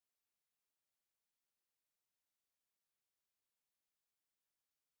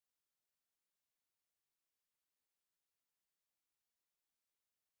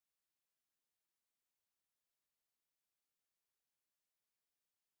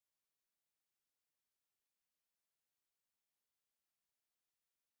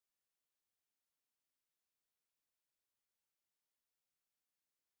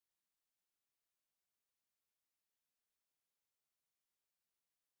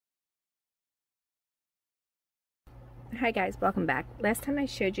Hi guys, welcome back. Last time I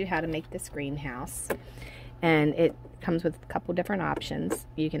showed you how to make this greenhouse, and it comes with a couple different options.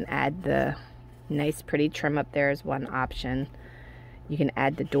 You can add the nice pretty trim up there as one option. You can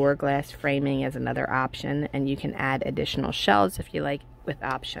add the door glass framing as another option, and you can add additional shelves if you like with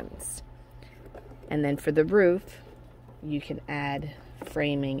options. And then for the roof, you can add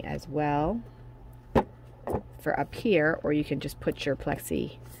framing as well for up here, or you can just put your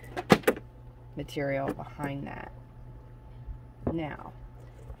plexi material behind that. Now,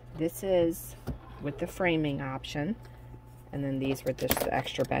 this is with the framing option, and then these were just the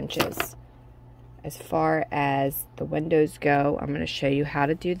extra benches. As far as the windows go, I'm going to show you how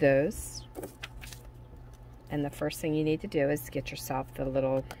to do those. And the first thing you need to do is get yourself the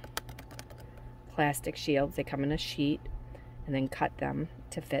little plastic shields. They come in a sheet, and then cut them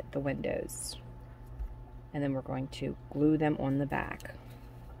to fit the windows. And then we're going to glue them on the back.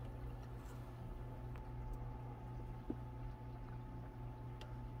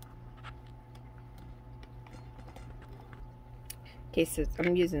 Okay, so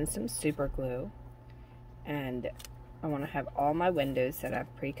I'm using some super glue, and I want to have all my windows that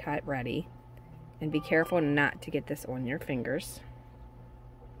I've pre-cut ready. And be careful not to get this on your fingers.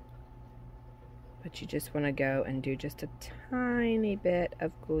 But you just want to go and do just a tiny bit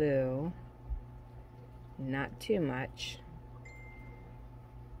of glue, not too much.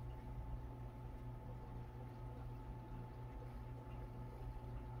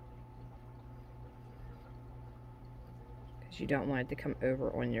 You don't want it to come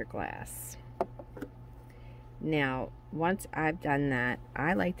over on your glass. Now, once I've done that,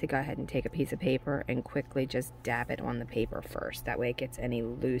 I like to go ahead and take a piece of paper and quickly just dab it on the paper first. That way it gets any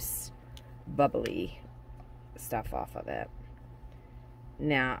loose, bubbly stuff off of it.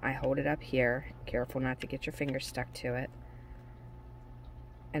 Now, I hold it up here. Careful not to get your fingers stuck to it.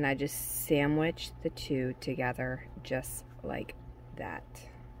 And I just sandwich the two together just like that.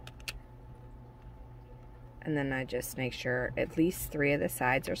 And then I just make sure at least 3 of the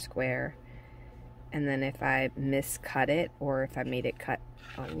sides are square. And then if I miscut it, or if I made it cut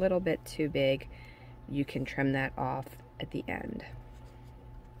a little bit too big, you can trim that off at the end.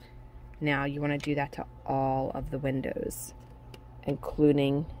 Now you want to do that to all of the windows,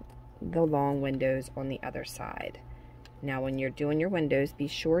 including the long windows on the other side. Now when you're doing your windows, be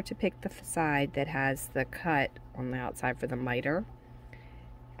sure to pick the side that has the cut on the outside for the miter.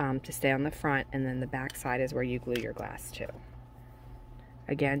 To stay on the front, and then the back side is where you glue your glass to.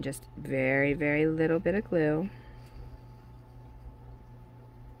 Again, just very, very little bit of glue.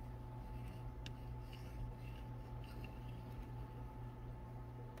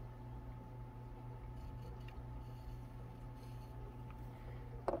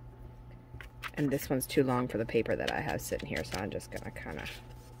 And this one's too long for the paper that I have sitting here, so I'm just going to kind of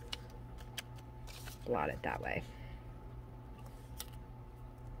blot it that way.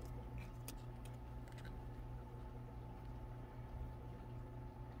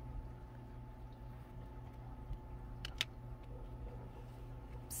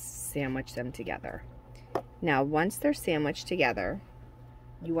 Sandwich them together. Now once they're sandwiched together,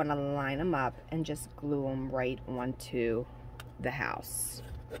 you want to line them up and just glue them right onto the house,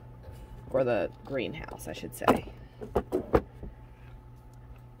 or the greenhouse I should say.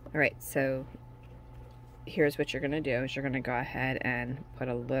 Alright, so here's what you're going to do is you're going to go ahead and put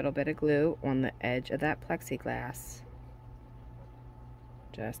a little bit of glue on the edge of that plexiglass,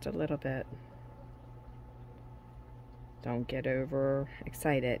 just a little bit. Don't get over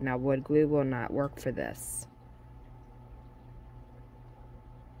excited. Now wood glue will not work for this.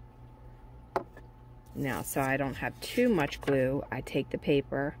 Now, so I don't have too much glue, I take the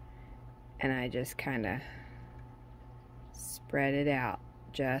paper and I just kind of spread it out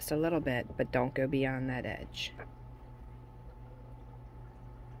just a little bit, but don't go beyond that edge.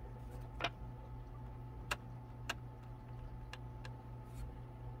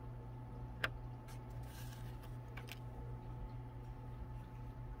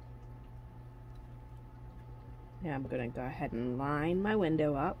 Now I'm going to go ahead and line my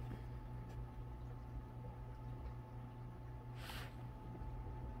window up.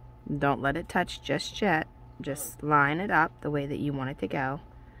 Don't let it touch just yet. Just line it up the way that you want it to go.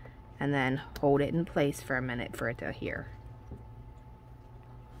 And then hold it in place for a minute for it to adhere.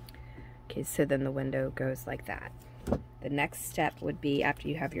 Okay, so then the window goes like that. The next step would be, after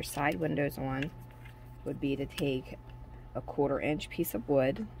you have your side windows on, would be to take a 1/4 inch piece of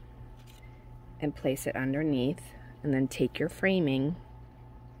wood and place it underneath, and then take your framing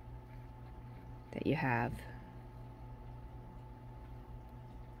that you have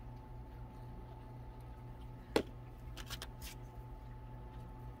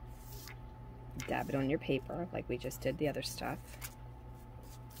dab it on your paper like we just did the other stuff.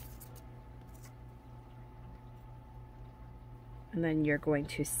 And then you're going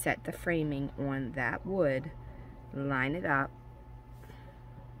to set the framing on that wood, line it up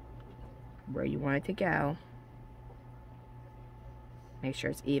where you want it to go. Make sure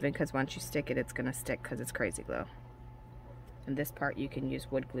it's even, because once you stick it, it's going to stick because it's crazy glue. And this part you can use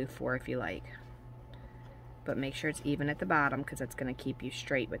wood glue for if you like. But make sure it's even at the bottom, because it's going to keep you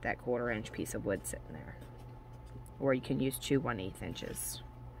straight with that 1/4 inch piece of wood sitting there. Or you can use 2 1/8 inches.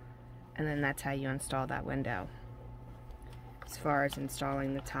 And then that's how you install that window. As far as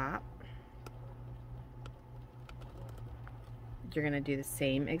installing the top, you're going to do the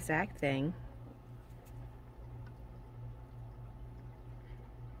same exact thing.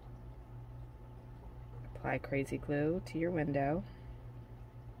 Apply crazy glue to your window.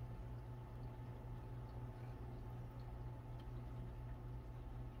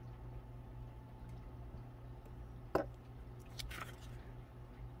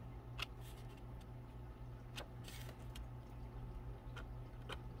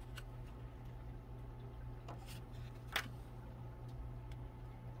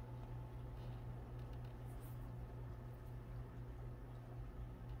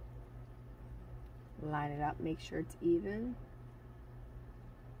 Line it up, make sure it's even.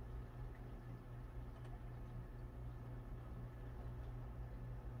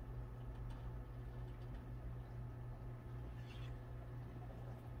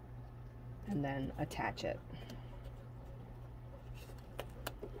 And then attach it.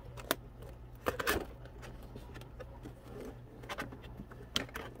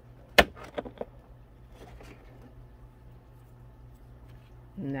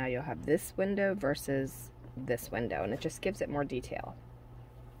 Now you'll have this window versus this window, and it just gives it more detail.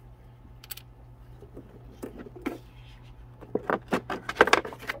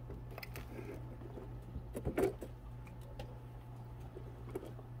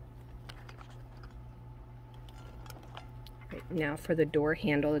 Right, now for the door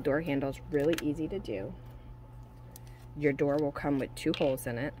handle is really easy to do. Your door will come with 2 holes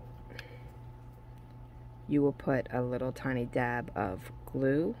in it. You will put a little tiny dab of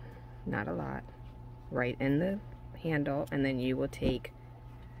glue, not a lot, right in the handle, and then you will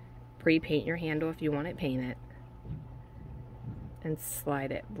pre-paint your handle if you want it painted, and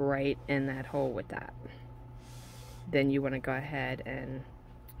slide it right in that hole with that. Then you want to go ahead and,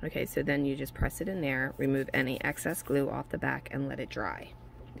 okay, so then you just press it in there, remove any excess glue off the back, and let it dry.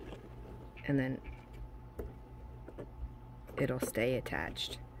 And then it'll stay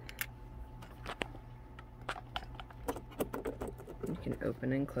attached. You can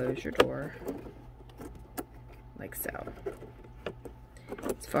open and close your door like so.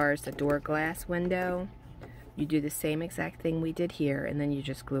 As far as the door glass window, you do the same exact thing we did here, and then you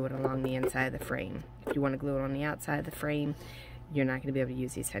just glue it along the inside of the frame. If you want to glue it on the outside of the frame, you're not going to be able to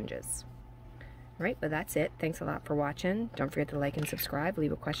use these hinges. Alright, but that's it. Thanks a lot for watching. Don't forget to like and subscribe,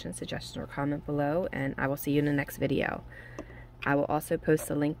 leave a question, suggestion, or comment below, and I will see you in the next video. I will also post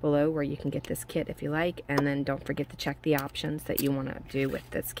a link below where you can get this kit if you like, and then don't forget to check the options that you want to do with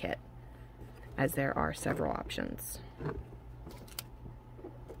this kit, as there are several options.